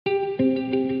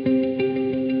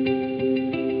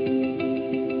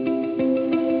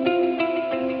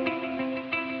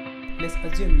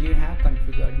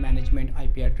configured management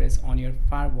IP address on your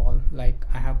firewall, like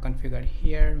I have configured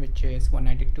here, which is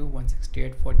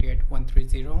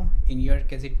 192.168.48.130. In your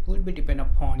case, it will be depend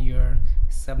upon your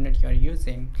subnet you are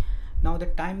using. Now the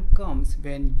time comes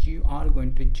when you are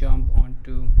going to jump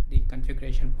onto the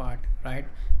configuration part, right?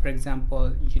 For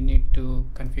example, you need to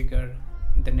configure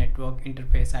the network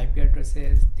interface IP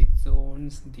addresses, the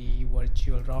zones, the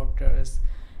virtual routers,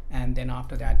 and then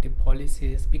after that the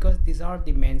policies, because these are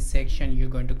the main section you're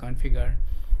going to configure.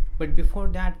 But before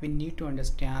that, we need to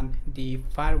understand the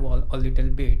firewall a little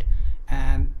bit,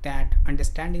 and that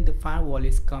understanding the firewall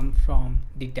is come from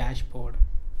the dashboard.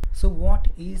 So what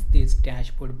is this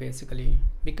dashboard basically?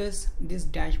 Because this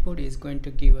dashboard is going to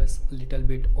give us a little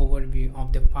bit overview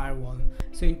of the firewall.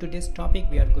 So in today's topic,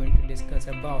 we are going to discuss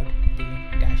about the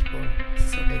dashboard.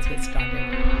 So let's get started.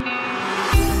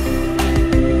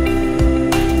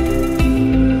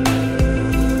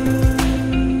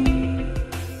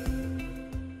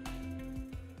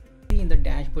 In the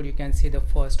dashboard, you can see the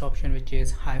first option, which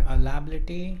is high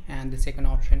availability, and the second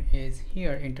option is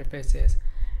here interfaces.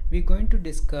 We're going to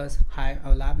discuss high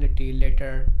availability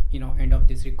later, end of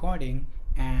this recording,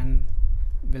 and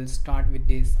we'll start with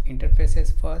these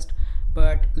interfaces first.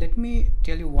 But let me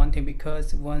tell you one thing,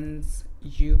 because once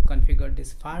you configure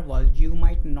this firewall, you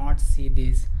might not see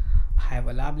this high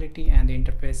availability and the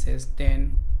interfaces.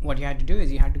 Then what you have to do is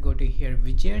you have to go to here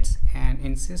widgets, and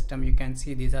in system you can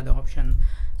see these are the options.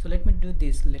 So let me do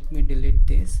this, let me delete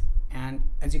this, and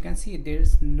as you can see, there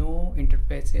is no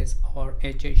interfaces or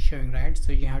HA showing, right?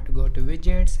 So you have to go to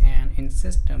widgets, and in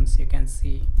systems you can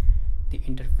see the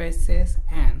interfaces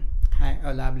and high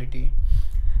availability.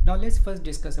 Now let's first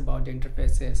discuss about the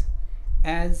interfaces.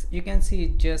 As you can see,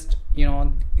 just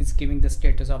it's giving the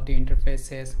status of the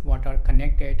interfaces, what are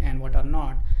connected and what are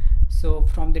not. So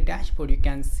from the dashboard you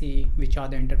can see which are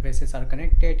the interfaces are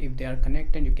connected. If they are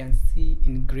connected, you can see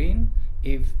in green.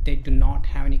 If they do not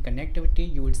have any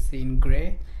connectivity, you would see in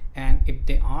gray. And if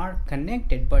they are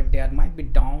connected but they might be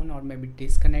down or maybe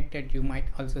disconnected, you might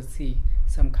also see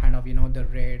some kind of the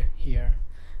red here.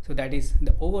 So that is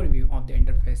the overview of the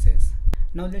interfaces.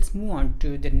 Now let's move on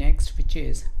to the next, which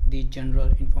is the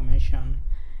general information.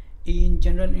 In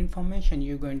general information,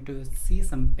 you're going to see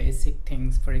some basic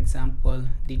things. For example,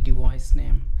 the device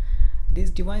name. This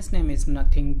device name is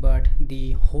nothing but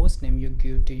the host name you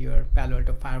give to your Palo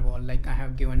Alto firewall. Like I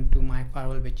have given to my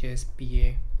firewall, which is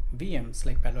PA VMs,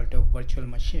 like Palo Alto virtual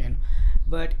machine.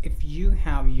 But if you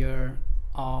have your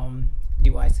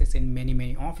devices in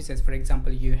many offices, for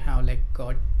example, you have like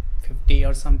got 50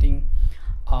 or something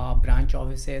branch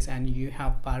offices, and you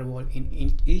have firewall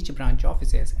in each branch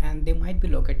offices, and they might be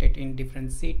located in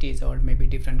different cities or maybe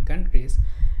different countries,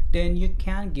 then you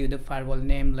can give the firewall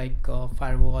name like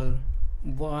firewall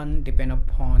 1, depend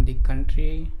upon the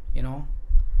country,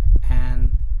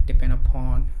 and depend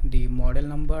upon the model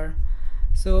number.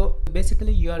 So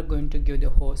basically you are going to give the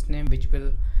host name, which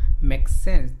will make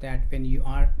sense that when you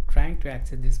are trying to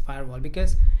access this firewall,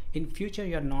 because in future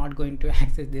you are not going to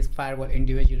access this firewall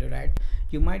individually, right?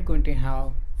 You might going to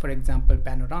have, for example,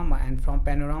 panorama, and from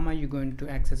panorama you're going to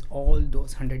access all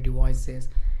those 100 devices.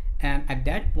 And at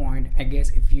that point, I guess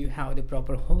if you have the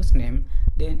proper host name,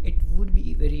 then it would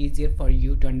be very easier for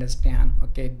you to understand,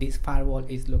 okay, this firewall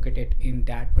is located in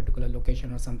that particular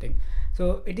location or something.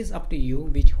 So it is up to you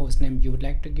which host name you would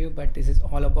like to give, but this is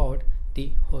all about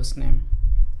the host name.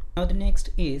 Now the next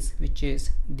is, which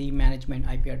is the management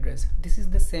IP address. This is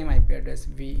the same IP address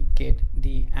we get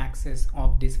the access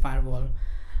of this firewall.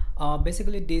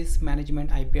 Basically this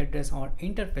management IP address or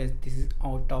interface, this is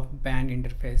out of band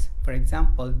interface. For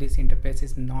example, this interface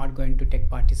is not going to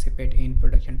participate in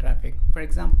production traffic. For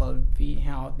example, we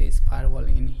have this firewall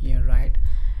in here, right?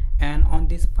 And on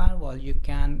this firewall you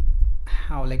can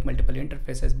have like multiple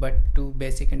interfaces, but two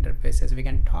basic interfaces we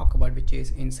can talk about, which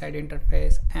is inside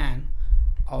interface and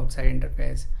outside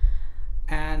interface.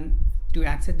 And to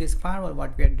access this firewall,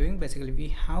 what we are doing, basically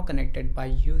we have connected by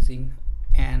using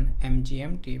an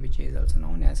MGMT, which is also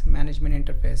known as management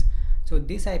interface. So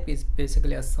this IP is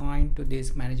basically assigned to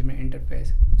this management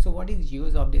interface. So what is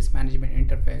use of this management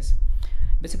interface?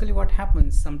 Basically what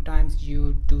happens, sometimes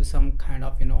you do some kind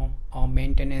of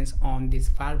maintenance on this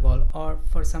firewall, or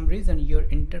for some reason your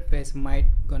interface might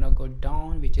gonna go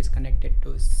down, which is connected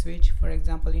to switch, for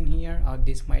example, in here, or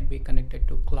this might be connected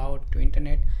to cloud, to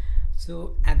internet.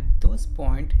 So at those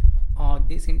point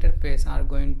this interface are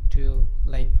going to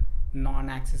like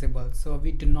non-accessible. So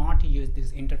we do not use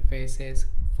these interfaces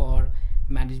for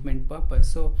management purpose.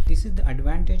 So this is the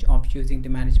advantage of using the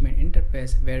management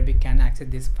interface, where we can access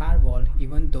this firewall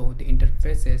even though the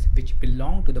interfaces which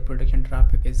belong to the production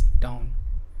traffic is down.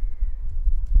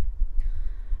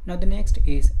 Now the next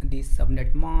is the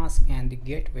subnet mask and the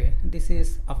gateway. This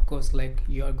is of course like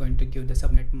you are going to give the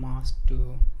subnet mask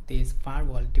to this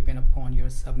firewall depend upon your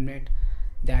subnet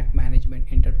that management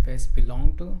interface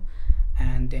belong to.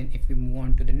 And then if we move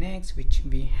on to the next, which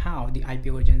we have the IP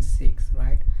version 6,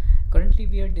 right? Currently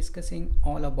we are discussing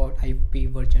all about IP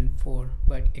version 4,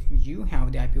 but if you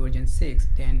have the IP version 6,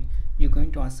 then you're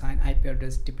going to assign IP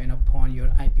address depend upon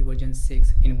your IP version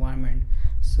 6 environment.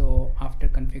 So after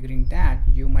configuring that,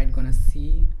 you might gonna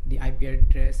see the IP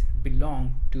address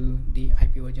belong to the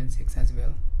IP version 6 as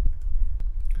well.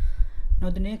 Now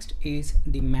the next is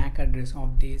the MAC address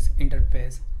of this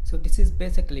interface. So this is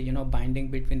basically binding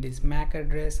between this MAC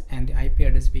address and the IP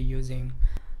address we're using.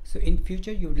 So in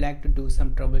future you would like to do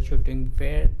some troubleshooting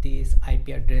where this IP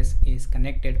address is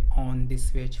connected on this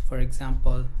switch. For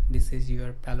example, this is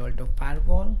your Palo Alto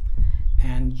firewall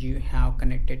and you have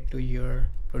connected to your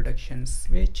production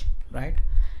switch, right?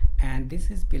 And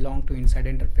this is belong to inside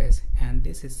interface, and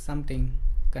this is something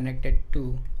connected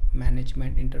to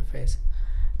management interface.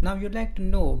 Now you'd like to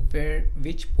know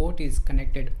which port is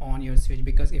connected on your switch,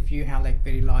 because if you have like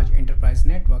very large enterprise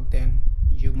network, then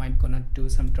you might gonna do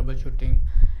some troubleshooting.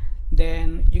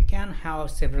 Then you can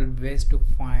have several ways to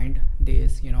find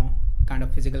this kind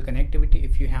of physical connectivity.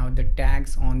 If you have the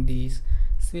tags on these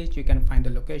switch, you can find the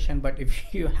location. But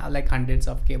if you have like hundreds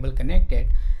of cable connected,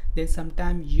 then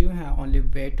sometimes you have only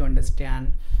way to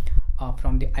understand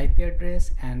from the IP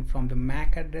address and from the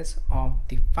MAC address of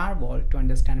the firewall to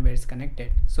understand where it's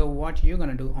connected. So what you're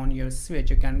gonna do on your switch,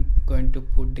 you can going to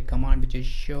put the command which is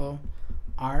show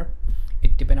ARP.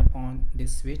 It depends upon the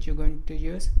switch you're going to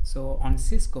use. So on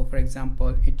Cisco, for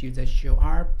example, it uses show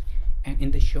ARP, and in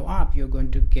the show ARP you're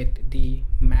going to get the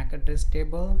MAC address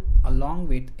table along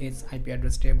with its IP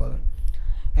address table.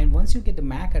 And once you get the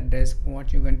MAC address,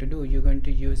 what you're going to do, you're going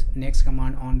to use next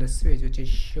command on the switch, which is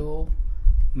show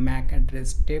MAC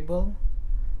address table,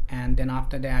 and then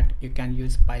after that you can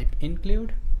use pipe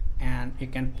include, and you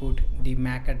can put the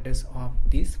MAC address of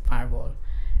this firewall,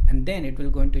 and then it will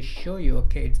going to show you,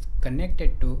 okay, it's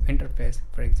connected to interface.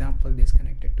 For example, this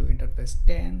connected to interface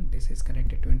 10, this is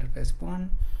connected to interface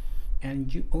 1,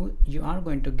 and you are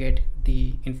going to get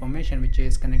the information which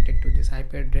is connected to this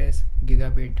IP address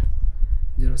gigabit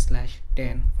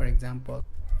 0/10, for example.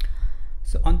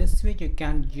 So on this switch you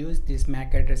can use this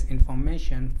MAC address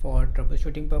information for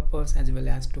troubleshooting purpose as well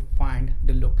as to find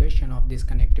the location of this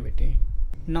connectivity.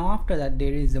 Now after that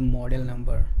there is a model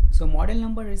number. So model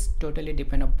number is totally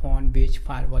depend upon which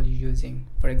firewall you're using.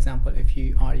 For example, if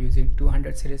you are using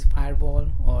 200 series firewall,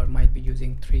 or might be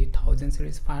using 3000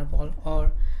 series firewall,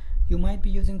 or you might be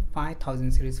using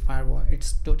 5000 series firewall,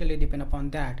 it's totally depend upon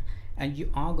that, and you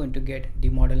are going to get the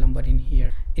model number in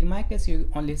here. In my case you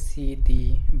only see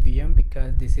the VM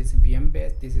because this is VM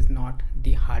based, this is not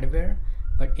the hardware.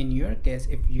 But in your case,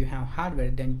 if you have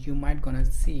hardware, then you might gonna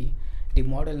see the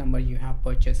model number you have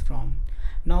purchased from.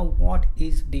 Now what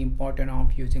is the importance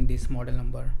of using this model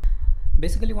number?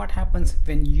 Basically what happens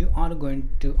when you are going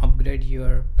to upgrade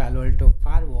your Palo Alto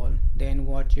firewall, then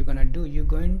what you're gonna do, you're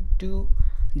going to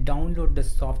download the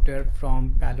software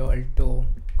from Palo Alto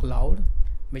cloud,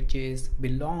 which is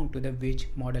belong to the which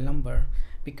model number,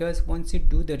 because once you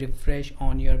do the refresh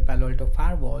on your Palo Alto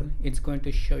firewall, it's going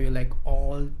to show you like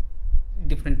all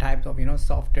different types of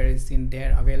software is in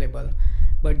there available,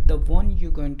 but the one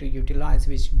you're going to utilize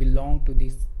which belong to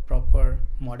this proper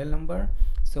model number.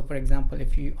 So for example,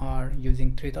 if you are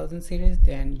using 3000 series,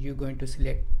 then you're going to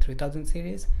select 3000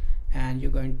 series and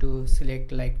you're going to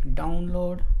select like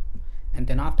download, and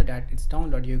then after that it's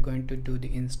download, you're going to do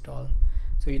the install.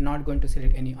 So you're not going to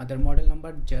select any other model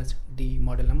number, just the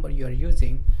model number you are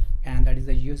using, and that is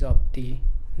the use of the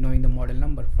knowing the model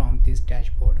number from this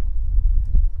dashboard.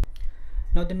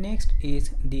 Now the next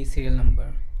is the serial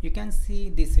number. You can see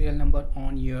the serial number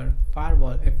on your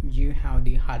firewall if you have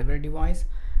the hardware device,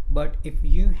 but if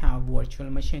you have virtual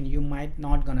machine, you might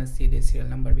not gonna see the serial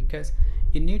number because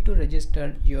you need to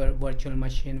register your virtual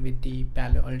machine with the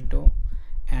Palo Alto,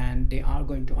 and they are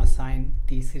going to assign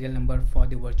the serial number for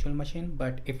the virtual machine.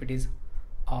 But if it is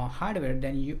hardware,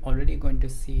 then you already going to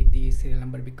see the serial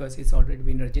number because it's already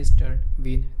been registered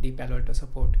with the Palo Alto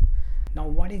support. Now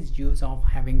what is use of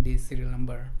having this serial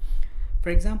number? For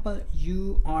example,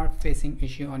 you are facing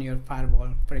issue on your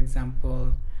firewall. For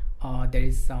example, there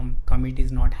is some commit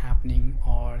is not happening,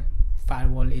 or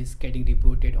firewall is getting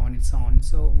rebooted on its own.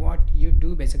 So what you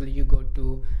do, basically you go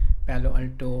to Palo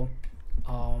Alto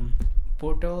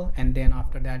portal, and then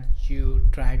after that you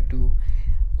try to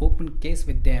open case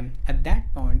with them. At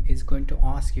that point it's going to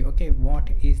ask you, okay, what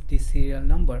is the serial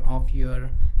number of your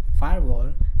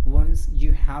firewall, once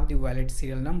you have the valid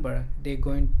serial number, they're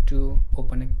going to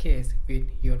open a case with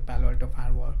your Palo Alto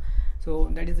firewall. So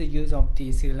that is the use of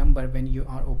the serial number when you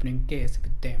are opening case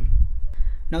with them.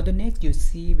 Now the next you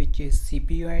see, which is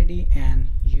CPU ID and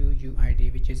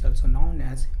UUID, which is also known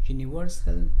as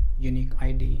Universal Unique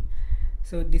ID.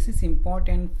 So this is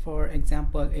important. For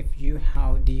example, if you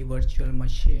have the virtual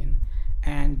machine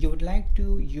and you would like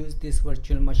to use this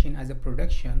virtual machine as a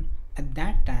production, at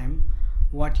that time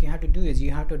what you have to do is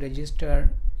you have to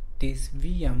register this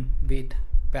VM with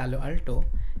Palo Alto,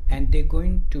 and they're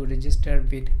going to register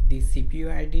with the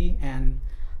CPU ID and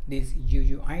this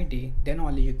UUID. Then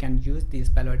only you can use this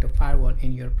Palo Alto firewall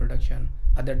in your production.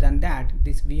 Other than that,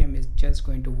 this VM is just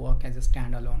going to work as a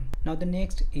standalone. Now the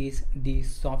next is the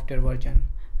software version.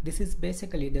 This is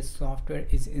basically the software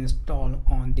is installed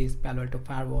on this Palo Alto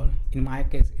firewall. In my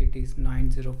case it is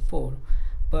 904,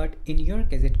 but in your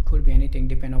case it could be anything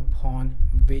depending upon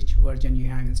which version you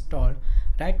have installed.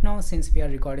 Right now, since we are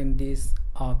recording this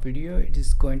video, it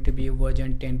is going to be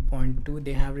version 10.2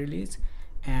 they have released,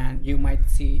 and you might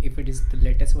see if it is the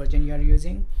latest version you are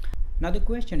using. Now the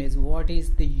question is, what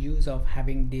is the use of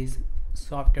having this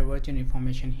software version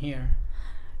information here?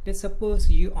 Let's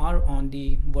suppose you are on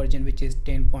the version which is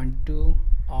 10.2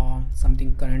 or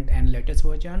something current and latest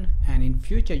version, and in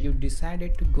future you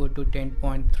decided to go to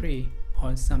 10.3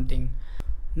 or something.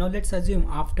 Now let's assume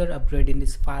after upgrading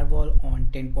this firewall on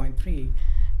 10.3,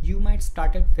 you might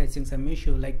started facing some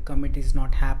issue like commit is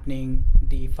not happening,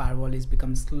 the firewall is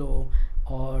become slow,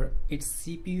 or its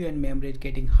CPU and memory is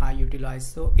getting high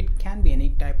utilized. So it can be any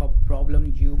type of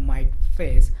problem you might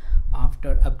face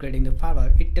after upgrading the firewall.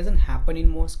 It doesn't happen in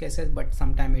most cases, but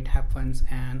sometimes it happens,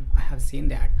 and I have seen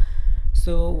that.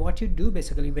 So what you do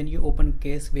basically when you open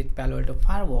case with Palo Alto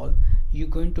firewall, you're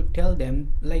going to tell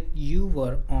them like you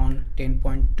were on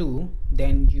 10.2,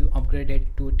 then you upgraded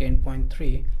to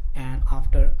 10.3, and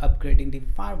after upgrading the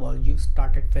firewall you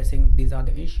started facing these are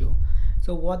the issue.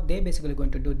 So what they basically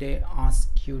going to do, they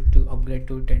ask you to upgrade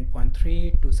to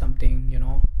 10.3 to something,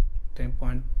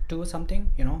 10.2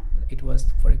 something, it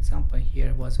was, for example,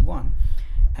 here was 1,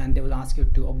 and they will ask you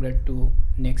to upgrade to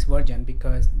next version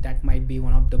because that might be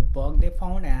one of the bug they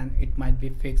found and it might be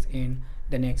fixed in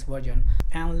the next version.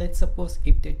 And let's suppose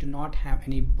if they do not have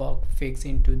any bug fixed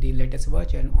into the latest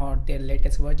version, or their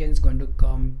latest version is going to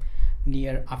come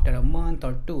near after a month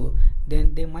or two,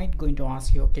 then they might going to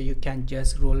ask you, okay, you can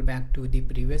just roll back to the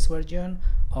previous version,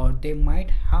 or they might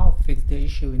have fixed the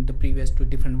issue in the previous two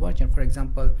different version. For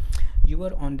example, you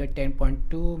were on the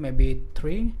 10.2 maybe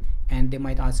 3, and they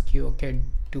might ask you, okay,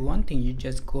 do one thing, you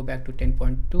just go back to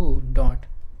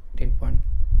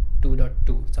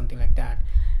 10.2.10.2.2, something like that.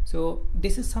 So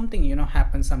this is something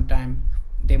happens sometime.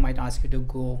 They might ask you to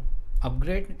go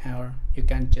upgrade, or you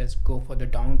can just go for the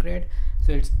downgrade.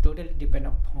 So it's totally depend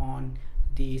upon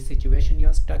the situation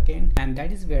you're stuck in, and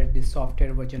that is where the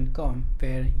software version come,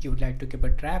 where you would like to keep a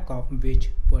track of which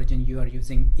version you are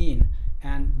using in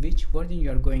and which version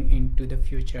you are going into the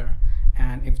future.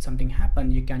 And if something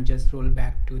happen, you can just roll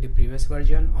back to the previous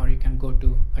version, or you can go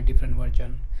to a different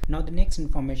version. Now the next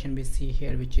information we see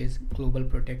here, which is Global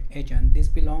Protect Agent. This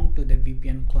belongs to the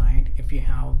VPN client. If you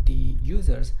have the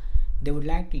users, they would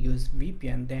like to use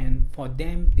VPN, then for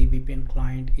them the VPN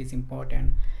client is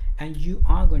important, and you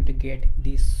are going to get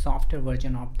the software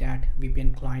version of that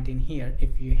VPN client in here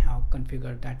if you have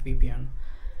configured that VPN.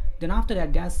 Then after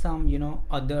that, there's some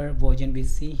other version we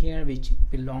see here which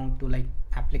belong to like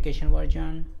application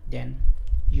version, then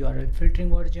URL filtering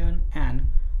version, and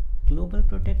Global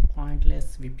Protect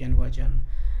Pointless VPN version.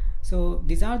 So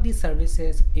these are the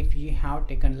services. If you have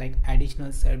taken like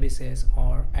additional services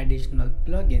or additional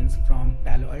plugins from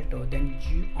Palo Alto, then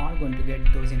you are going to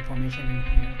get those information in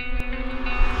here.